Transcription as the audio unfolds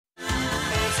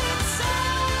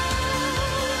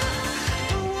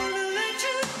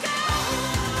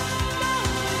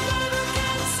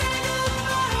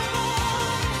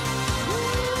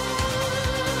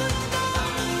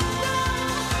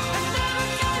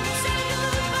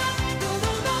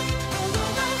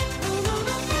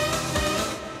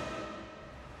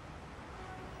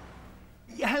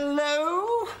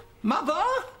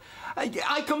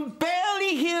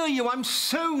I'm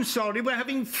so sorry. We're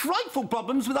having frightful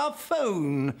problems with our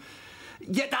phone.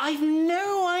 Yet I've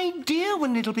no idea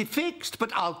when it'll be fixed,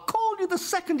 but I'll call you the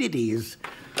second it is.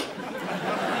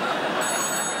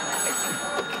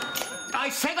 I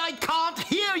said I can't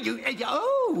hear you.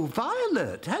 Oh,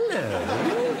 Violet,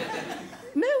 hello.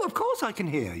 No, of course I can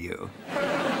hear you.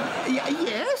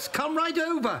 Yes, come right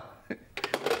over.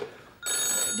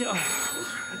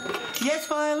 Yes,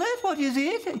 Violet, what is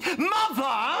it?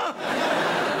 Mother!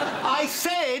 I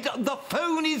said the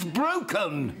phone is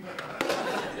broken.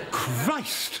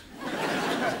 Christ!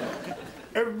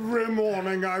 Every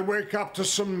morning I wake up to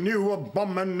some new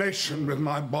abomination with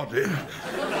my body.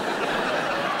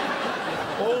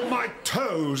 All my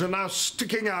toes are now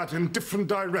sticking out in different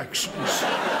directions.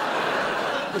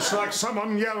 It's like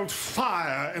someone yelled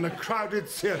fire in a crowded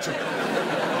theatre.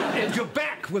 And your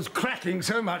back was cracking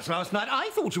so much last night, I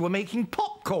thought you were making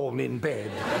popcorn in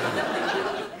bed.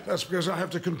 That's because I have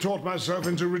to contort myself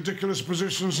into ridiculous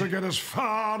positions to get as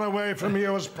far away from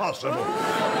you as possible.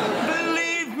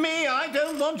 Believe me, I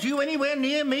don't want you anywhere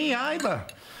near me either.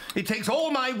 It takes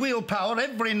all my willpower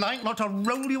every night not to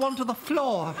roll you onto the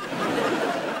floor.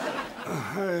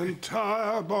 My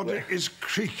entire body is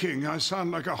creaking. I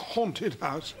sound like a haunted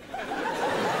house.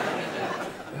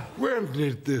 When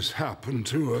did this happen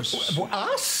to us?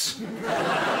 Us?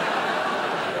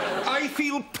 I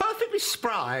feel perfectly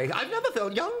spry. I've never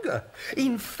felt younger.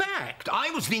 In fact, I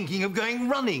was thinking of going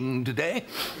running today.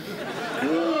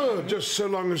 Oh, just so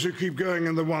long as you keep going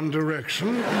in the one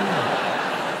direction.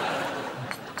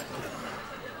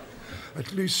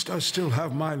 At least I still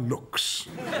have my looks.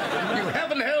 You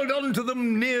haven't held on to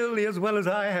them nearly as well as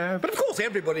I have. But of course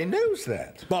everybody knows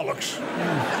that. Bollocks.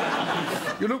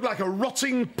 You look like a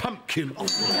rotting pumpkin.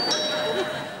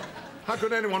 How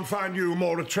could anyone find you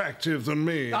more attractive than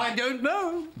me? I don't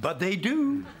know, but they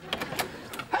do.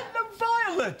 Hello,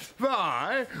 Violet.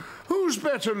 Why? Who's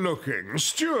better looking,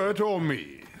 Stuart or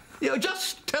me? You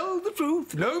just tell the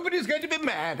truth. Nobody's going to be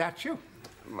mad at you.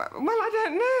 Well, I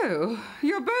don't know.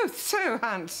 You're both so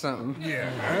handsome.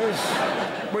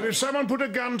 Yes. But if someone put a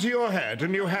gun to your head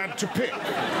and you had to pick,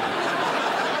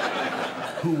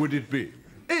 who would it be?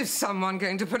 Is someone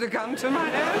going to put a gun to my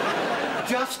head?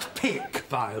 Just pick,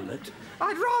 Violet.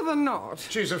 I'd rather not.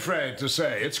 She's afraid to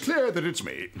say. It's clear that it's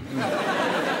me.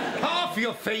 Half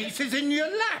your face is in your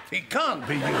lap. It can't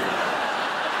be you.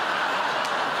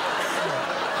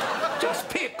 Just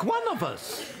pick one of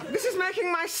us. This is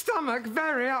making my stomach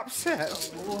very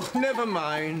upset. Oh, never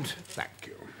mind. Thank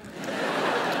you.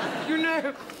 You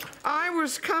know, I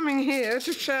was coming here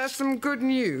to share some good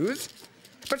news,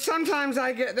 but sometimes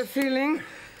I get the feeling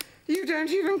you don't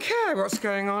even care what's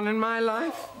going on in my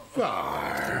life.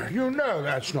 Why, you know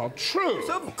that's not true.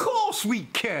 Of course we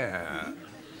care.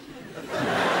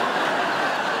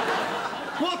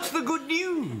 What's the good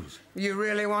news? You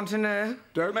really want to know?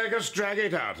 Don't make us drag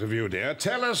it out of you, dear.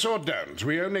 Tell us or don't.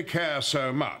 We only care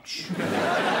so much.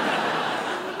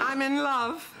 I'm in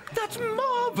love. That's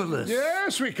marvellous.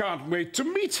 Yes, we can't wait to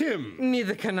meet him.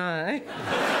 Neither can I.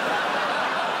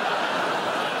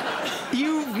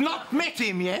 You've not met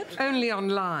him yet? Only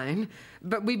online.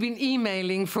 But we've been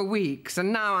emailing for weeks,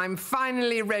 and now I'm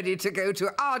finally ready to go to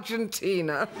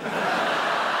Argentina.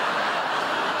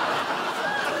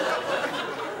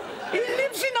 He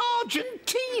lives in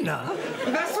Argentina?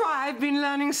 That's why I've been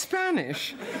learning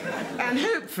Spanish. And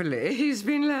hopefully he's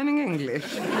been learning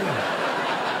English.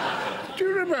 Do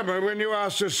you remember when you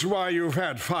asked us why you've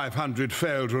had 500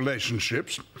 failed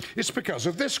relationships? It's because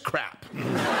of this crap.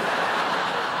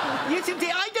 Yes,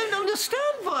 indeed. I don't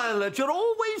understand, Violet. You're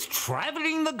always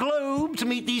travelling the globe to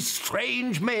meet these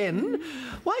strange men.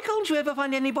 Why can't you ever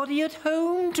find anybody at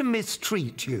home to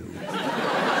mistreat you?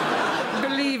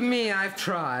 Believe me, I've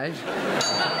tried.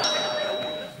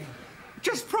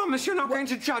 Just promise you're not going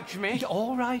to judge me.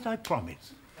 All right, I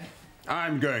promise.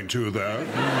 I'm going to, though.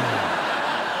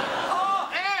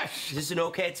 Oh, Ash! Is this an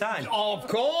okay time? Of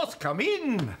course, come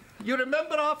in. You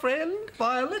remember our friend,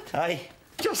 Violet? Aye.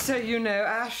 Just so you know,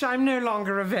 Ash, I'm no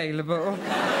longer available.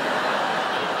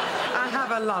 I have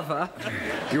a lover.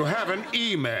 You have an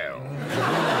email.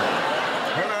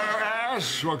 Hello,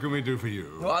 Ash. What can we do for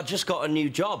you? Well, I just got a new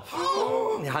job.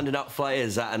 Handing out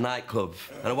flyers at a nightclub.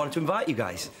 And I wanted to invite you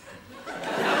guys.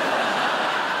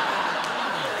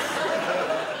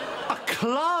 A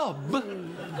club?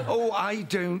 Oh, I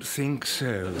don't think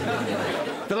so.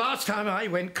 The last time I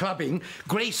went clubbing,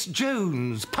 Grace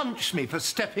Jones punched me for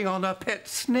stepping on her pet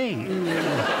snake.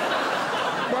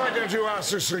 Why don't you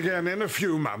ask us again in a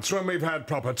few months when we've had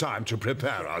proper time to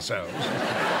prepare ourselves?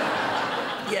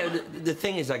 Yeah, the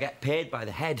thing is, I get paid by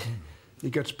the head. He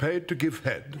gets paid to give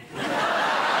head.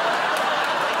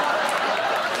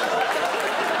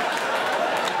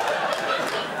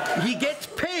 He gets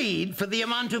paid for the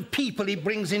amount of people he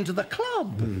brings into the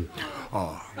club.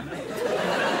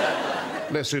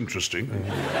 Less interesting.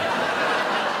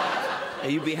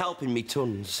 You'd be helping me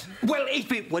tons. Well,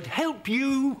 if it would help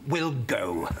you, we'll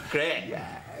go. Great.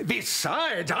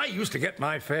 Besides, I used to get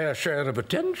my fair share of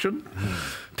attention.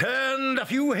 Turned a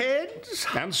few heads.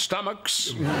 And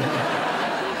stomachs.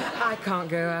 I can't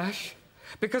go, Ash,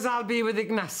 because I'll be with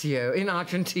Ignacio in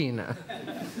Argentina.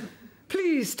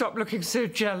 Please stop looking so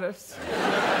jealous.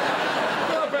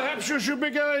 Well, perhaps you should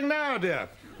be going now, dear.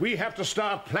 We have to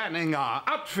start planning our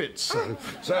outfits.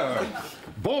 So,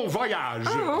 bon voyage.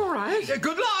 Oh, all right.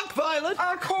 Good luck, Violet.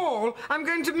 I'll call. I'm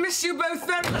going to miss you both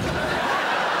very...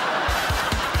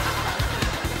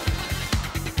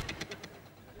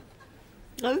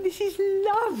 Oh, this is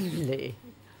lovely.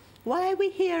 Why are we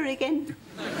here again?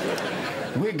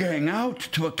 We're going out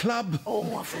to a club.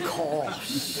 Oh, of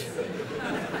course.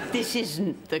 This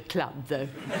isn't the club, though.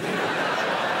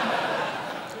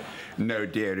 No,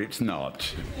 dear, it's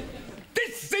not.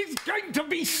 This is going to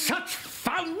be such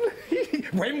fun.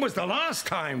 When was the last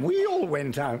time we all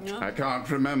went out? I can't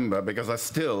remember because I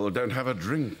still don't have a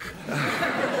drink.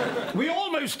 We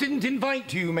almost didn't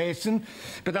invite you, Mason,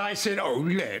 but I said, oh,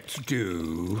 let's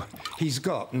do. He's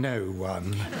got no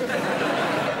one.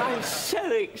 I'm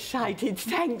so excited.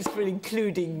 Thanks for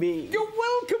including me. You're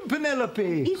welcome,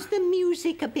 Penelope. Is the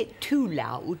music a bit too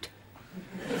loud?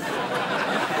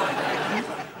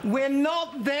 We're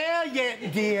not there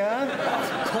yet, dear.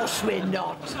 Of course we're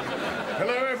not.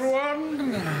 Hello,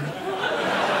 everyone.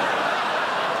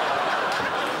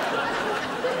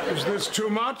 Is this too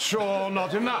much or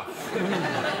not enough?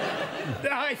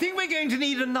 I think we're going to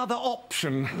need another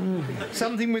option.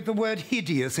 Something with the word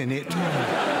hideous in it.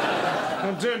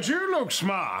 And don't you look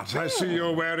smart? I see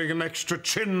you're wearing an extra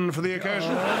chin for the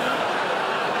occasion.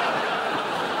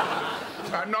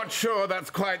 I'm not sure that's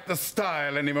quite the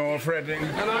style anymore, Freddie.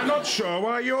 And I'm not sure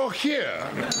why you're here.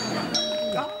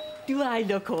 Do I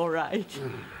look all right?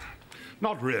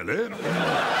 Not really.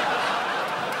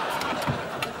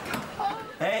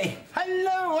 Hey.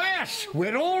 Hello, Ash.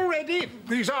 We're all ready.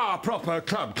 These are proper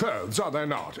club clothes, are they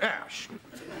not, Ash?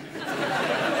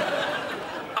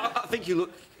 I think you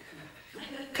look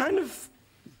kind of...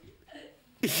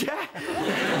 Yeah.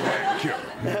 Thank you.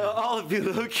 All of you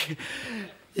look...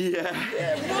 Yeah.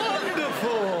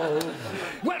 Wonderful.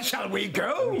 Well, shall we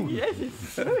go? Yes, it's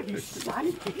so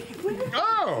exciting.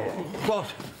 Oh!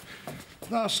 What?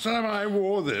 Last time I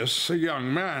wore this, a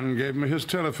young man gave me his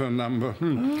telephone number.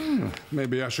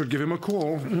 Maybe I should give him a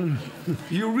call.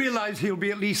 You realise he'll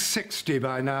be at least 60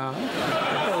 by now.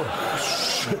 Oh,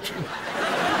 shit.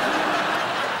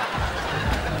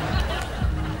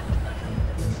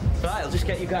 Right, I'll just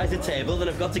get you guys a table, then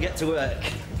I've got to get to work.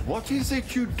 What is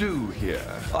it you do here?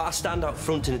 Oh, I stand out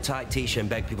front in a tight t-shirt and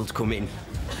beg people to come in.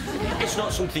 It's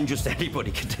not something just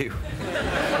anybody can do.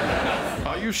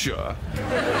 Are you sure?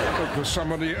 Look, there's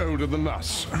somebody older than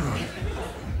us.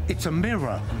 It's a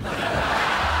mirror.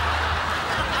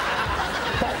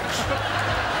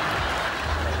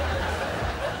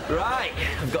 Right,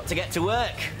 I've got to get to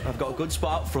work. I've got a good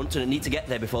spot up front and I need to get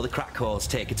there before the crack whores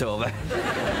take it over.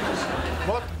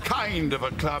 What kind of a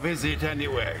club is it,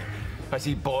 anyway? I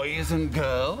see boys and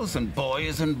girls, and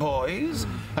boys and boys,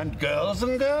 and girls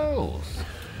and girls.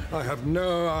 I have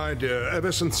no idea.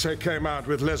 Ever since they came out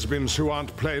with lesbians who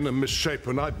aren't plain and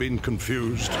misshapen, I've been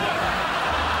confused.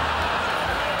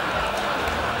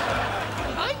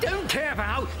 I don't care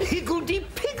how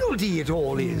higgledy-piggledy it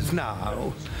all is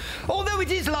now. Although it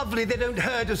is lovely they don't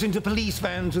herd us into police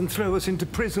vans and throw us into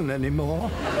prison anymore.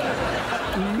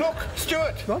 Look,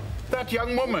 Stuart. What? That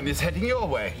young woman is heading your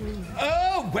way.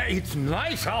 Oh, well, it's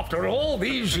nice after all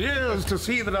these years to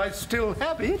see that I still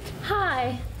have it.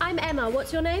 Hi, I'm Emma.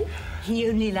 What's your name? He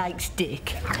only likes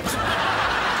dick.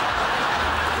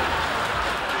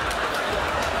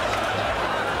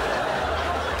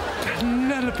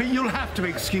 Penelope, you'll have to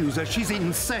excuse her. She's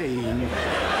insane.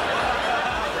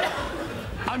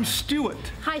 I'm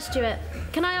Stuart. Hi, Stuart.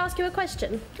 Can I ask you a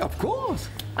question? Of course.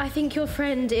 I think your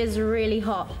friend is really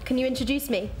hot. Can you introduce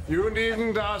me? You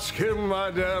needn't ask him,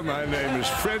 my dear. My name is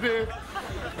Freddie,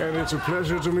 and it's a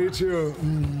pleasure to meet you.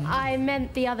 I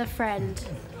meant the other friend.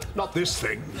 Not this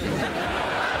thing.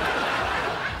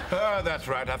 Oh, that's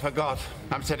right, I forgot.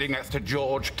 I'm sitting next to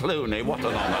George Clooney. What an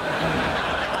honour.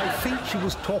 I think she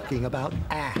was talking about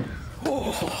Ash.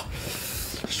 Oh,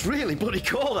 it's really bloody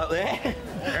cold out there.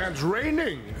 And it's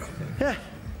raining. Yeah,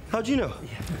 how do you know?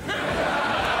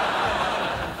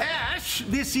 Ash,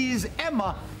 this is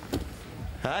Emma.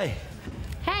 Hi.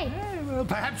 Hey. Well,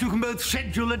 perhaps you can both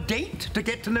schedule a date to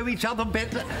get to know each other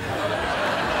better.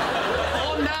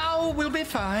 Or now we'll be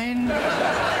fine.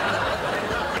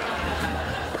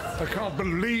 I can't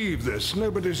believe this.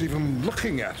 Nobody's even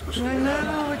looking at us. I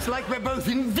know, it's like we're both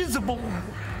invisible.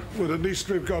 Well, at least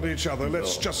we've got each other.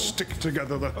 Let's just stick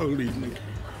together the whole evening.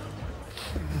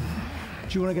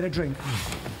 Do you want to get a drink?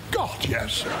 God,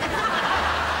 yes.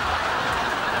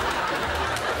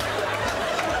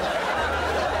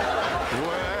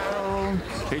 Well,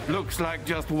 it looks like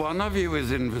just one of you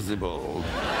is invisible.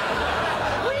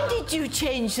 When did you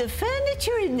change the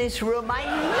furniture in this room? I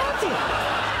love it.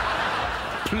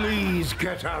 Please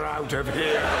get her out of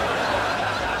here.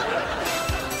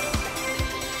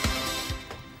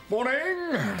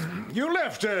 Morning. You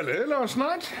left early last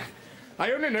night.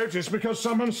 I only noticed because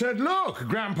someone said, look,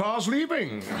 Grandpa's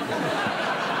leaving.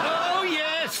 Oh,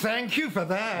 yes, thank you for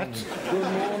that. Good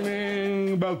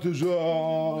morning,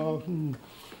 Balthazar.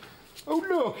 Oh,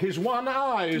 look, his one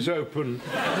eye is open.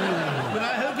 But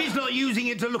I hope he's not using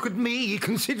it to look at me,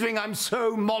 considering I'm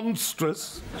so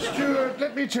monstrous. Stuart,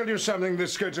 let me tell you something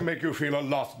that's going to make you feel a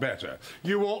lot better.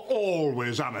 You were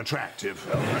always unattractive.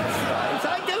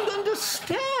 I don't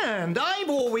understand. I've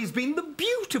always been the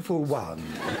beautiful one.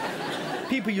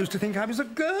 People used to think I was a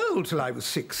girl till I was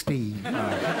 16.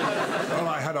 Well,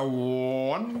 I had a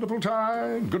wonderful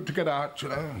time. Good to get out, you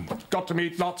know. Got to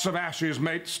meet lots of Ash's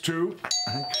mates, too.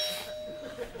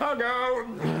 I'll go.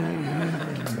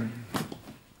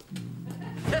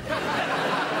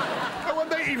 Oh,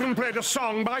 and they even played a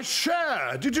song by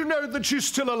Cher. Did you know that she's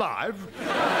still alive?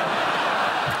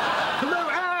 Hello,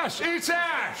 Ash. It's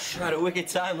Ash. I had a wicked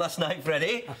time last night,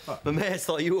 Freddie. My mates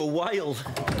thought you were wild.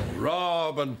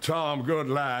 Rob and Tom, good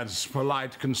lads.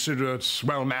 Polite, considerate,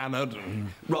 well-mannered.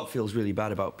 Rob feels really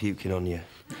bad about puking on you.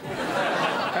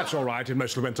 That's all right. It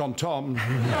mostly went on Tom.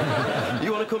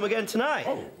 You want to come again tonight?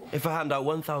 Oh. If I hand out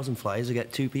 1,000 flyers, I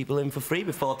get 2 people in for free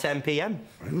before 10 p.m.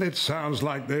 Well, it sounds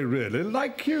like they really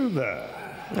like you there.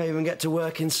 I even get to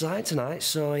work inside tonight,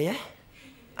 so yeah.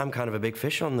 I'm kind of a big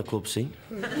fish on the club scene.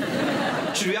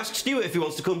 Should we ask Stuart if he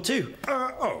wants to come too?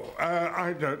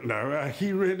 I don't know.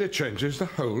 He really changes the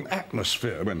whole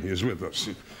atmosphere when he's with us.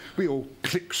 We all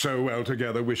click so well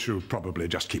together, we should probably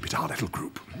just keep it our little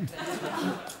group.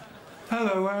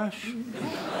 Hello, Ash.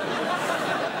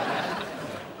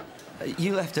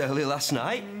 You left early last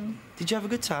night. Did you have a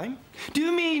good time? Do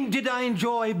you mean, did I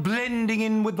enjoy blending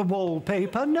in with the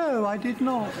wallpaper? No, I did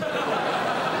not.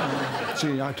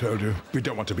 See, I told you, we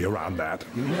don't want to be around that.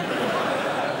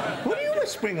 What are you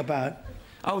whispering about?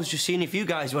 I was just seeing if you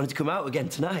guys wanted to come out again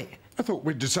tonight. I thought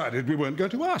we'd decided we weren't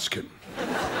going to ask him.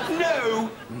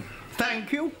 No.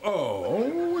 Thank you.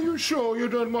 Oh, are you sure you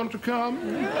don't want to come?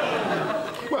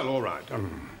 Well, all right.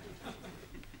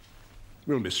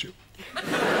 We'll miss you.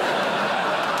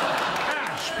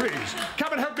 Ash, please,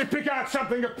 come and help me pick out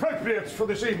something appropriate for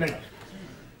this evening.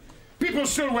 People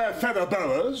still wear feather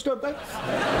boas, don't they?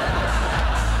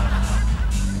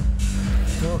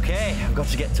 OK, I've got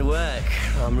to get to work.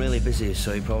 I'm really busy,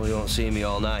 so you probably won't see me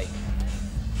all night.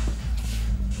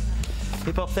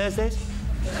 Hip-Hop Thursdays?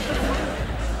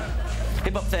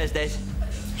 Hip-Hop Thursdays.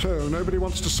 So, nobody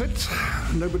wants to sit?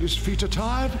 Nobody's feet are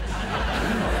tired?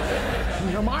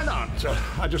 No, mine aren't.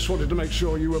 I just wanted to make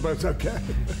sure you were both OK.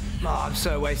 Oh, I'm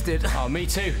so wasted. Oh, me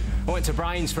too. I went to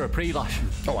Brian's for a pre-lash.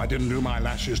 Oh, I didn't do my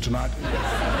lashes tonight.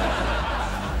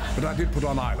 But I did put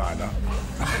on eyeliner.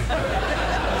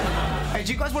 Hey,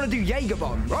 do you guys want to do Jaeger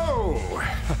bomb? Oh!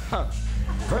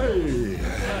 Hey!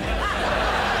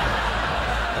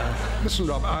 Listen,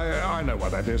 Rob, I know what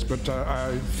that is, but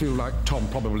I feel like Tom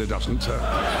probably doesn't.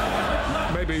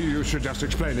 Maybe you should just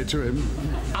explain it to him.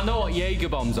 I know what Jaeger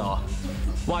bombs are.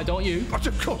 Why don't you? But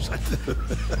of course I do.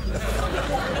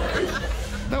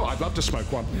 No, I'd love to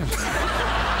smoke one.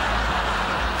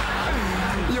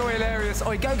 You're hilarious.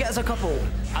 Oi, go get us a couple.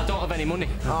 I don't have any money.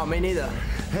 Oh, me neither.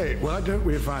 Hey, why don't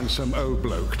we find some old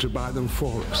bloke to buy them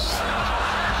for us?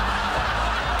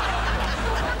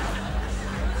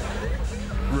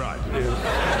 Right. Yeah.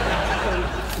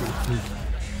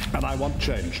 And I want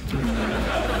change.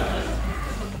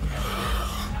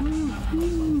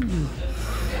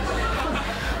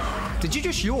 Did you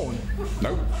just yawn?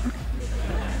 No.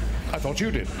 I thought you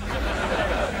did.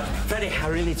 Freddie, I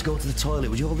really need to go to the toilet.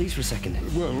 Would you hold these for a second?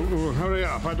 Well, hurry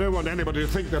up. I don't want anybody to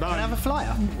think that Can I have a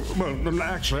flyer? Well,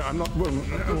 actually, I'm not... Well,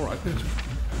 all right.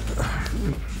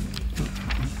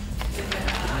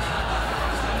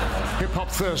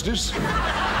 Hip-Hop Thursdays.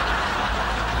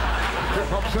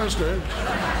 Hip-Hop Thursdays.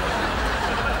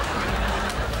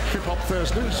 Hip-Hop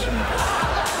Thursdays.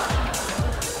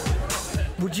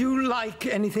 Would you like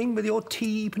anything with your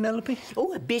tea, Penelope?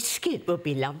 Oh, a biscuit would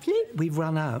be lovely. We've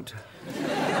run out.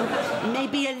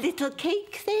 Maybe a little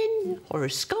cake then? Or a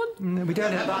scone? We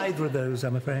don't have either of those,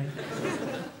 I'm afraid.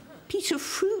 Piece of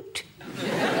fruit.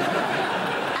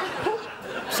 Apple.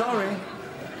 Sorry.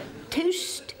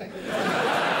 Toast.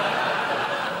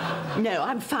 No,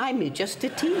 I'm fine with just a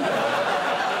tea.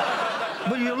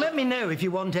 Well, you'll let me know if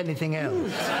you want anything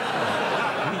else.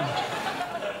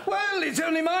 Well, it's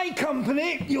only my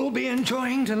company you'll be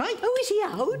enjoying tonight. Oh, is he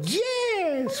out?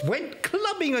 Yes, went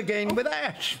clubbing again with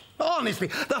Ash. Honestly,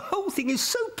 the whole thing is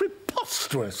so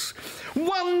preposterous.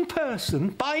 One person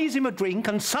buys him a drink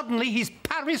and suddenly he's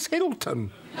Paris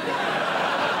Hilton.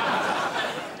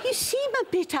 You seem a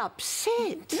bit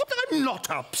upset. But I'm not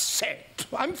upset.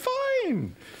 I'm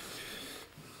fine.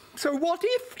 So what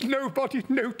if nobody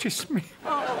noticed me?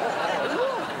 Oh,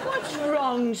 what's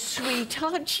wrong,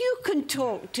 sweetheart? You can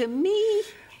talk to me.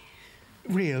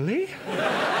 Really?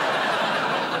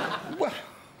 Well,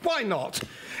 why not?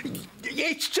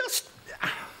 It's just...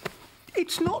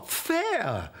 It's not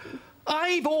fair.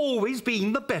 I've always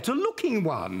been the better-looking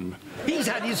one. He's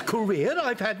had his career,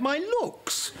 I've had my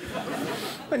looks.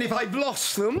 And if I've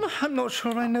lost them, I'm not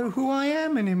sure I know who I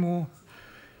am anymore.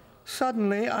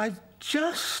 Suddenly, I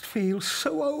just feel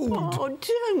so old. Oh,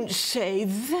 don't say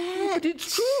that. But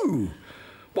it's true.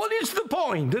 What is the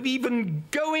point of even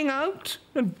going out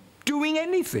and doing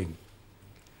anything?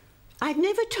 I've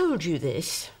never told you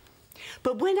this,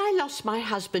 but when I lost my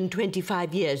husband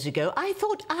 25 years ago, I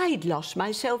thought I'd lost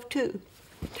myself too.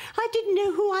 I didn't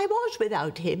know who I was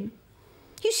without him.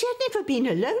 You see, I'd never been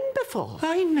alone before.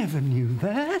 I never knew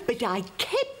that. But I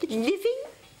kept living,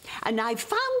 and I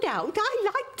found out I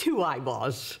liked who I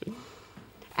was.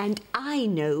 And I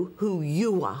know who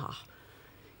you are.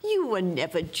 You were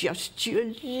never just your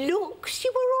looks.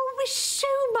 You were always so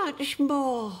much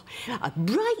more. A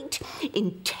bright,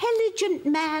 intelligent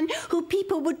man who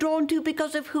people were drawn to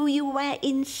because of who you were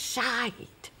inside.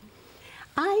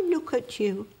 I look at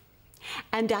you,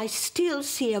 and I still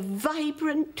see a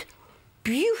vibrant,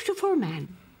 beautiful man.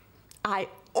 I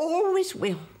always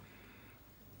will.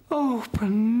 Oh,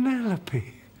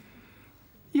 Penelope.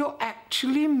 You're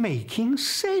actually making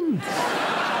sense.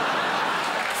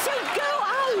 So go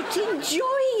out,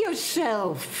 enjoy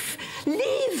yourself,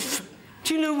 live.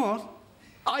 Do you know what?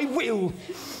 I will.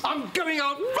 I'm going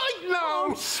out right now.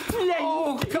 Oh, splendid.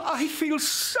 Oh, God, I feel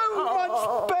so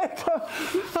much better.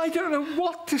 I don't know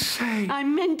what to say. I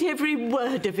meant every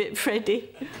word of it, Freddie.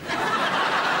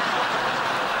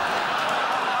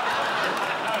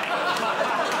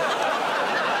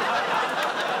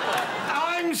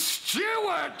 I'm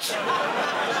Stuart.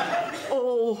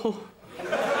 Oh.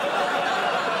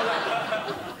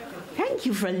 Thank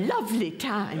you for a lovely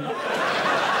time.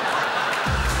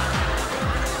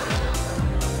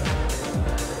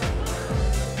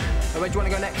 Where do you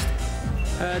want to go next?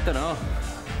 Don't know.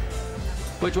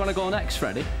 Where do you want to go next,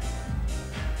 Freddie?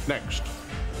 Next.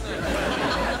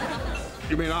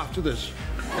 You mean after this?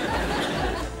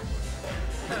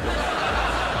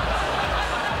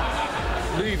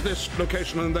 Leave this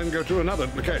location and then go to another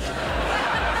location.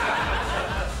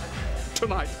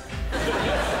 Tonight.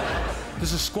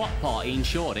 There's a squat party in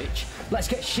Shoreditch. Let's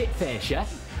get shit-faced, yeah?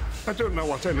 I don't know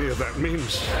what any of that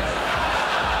means.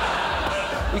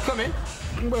 You coming?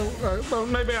 Well,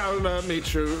 maybe I'll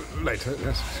meet you later,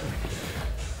 yes.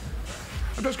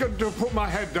 I'm just going to put my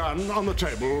head down on the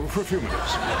table for a few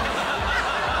minutes.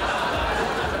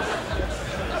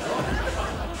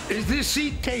 Is this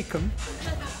seat taken?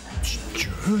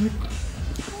 Stuart,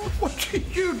 what are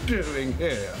you doing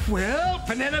here? Well,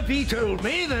 Penelope told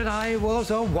me that I was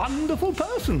a wonderful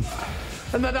person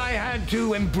and that I had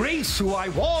to embrace who I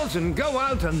was and go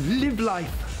out and live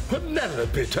life.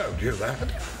 Penelope told you that?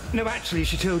 No, actually,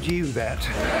 she told you that.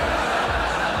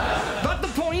 But the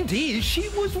point is, she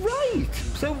was right.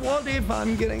 So what if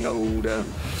I'm getting older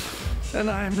and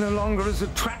I'm no longer as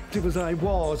attractive as I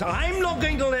was? I'm not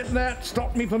going to let that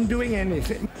stop me from doing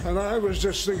anything. And I was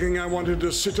just thinking I wanted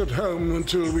to sit at home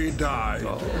until we died.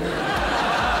 Oh.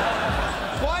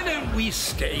 Why don't we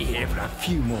stay here for a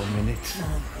few more minutes?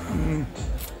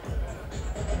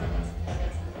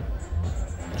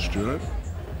 Stuart?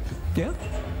 Yeah?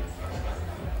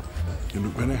 You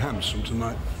look very handsome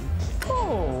tonight.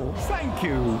 Oh, thank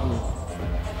you.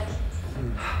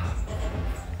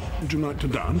 Would you like to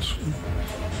dance?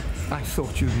 I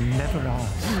thought you'd never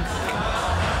ask.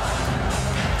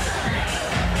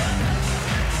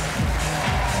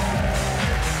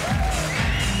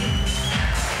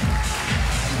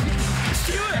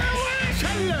 Stuart!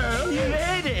 Hello! You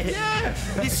made it? Yeah.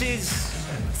 This is...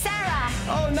 Sarah!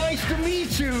 Oh, nice to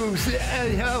meet you.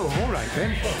 Oh, all right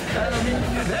then.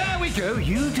 There we go.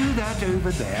 You do that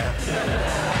over there.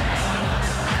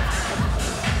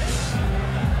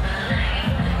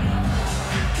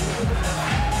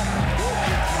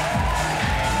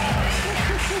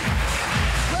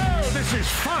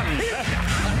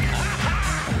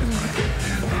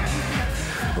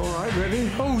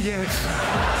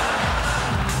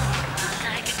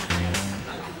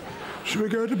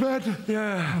 go to bed?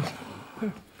 Yeah.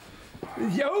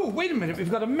 Oh, wait a minute,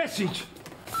 we've got a message.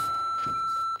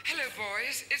 Hello,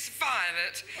 boys. It's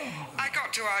Violet. I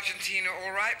got to Argentina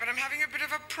all right, but I'm having a bit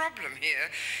of a problem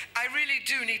here. I really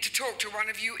do need to talk to one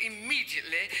of you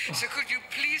immediately, so could you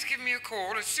please give me a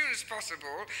call as soon as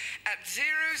possible at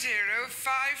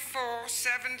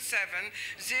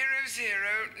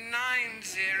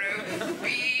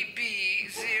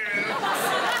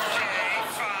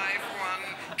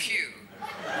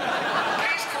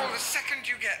Please call the second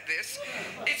you get this.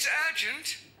 It's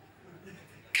urgent.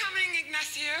 Coming,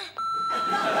 Ignacio.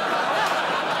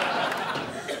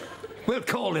 We'll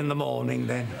call in the morning,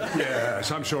 then.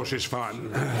 Yes, I'm sure she's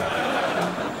fine.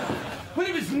 Well,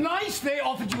 it was nice they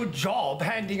offered you a job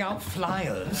handing out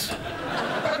flyers.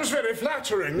 That was very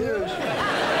flattering, yes.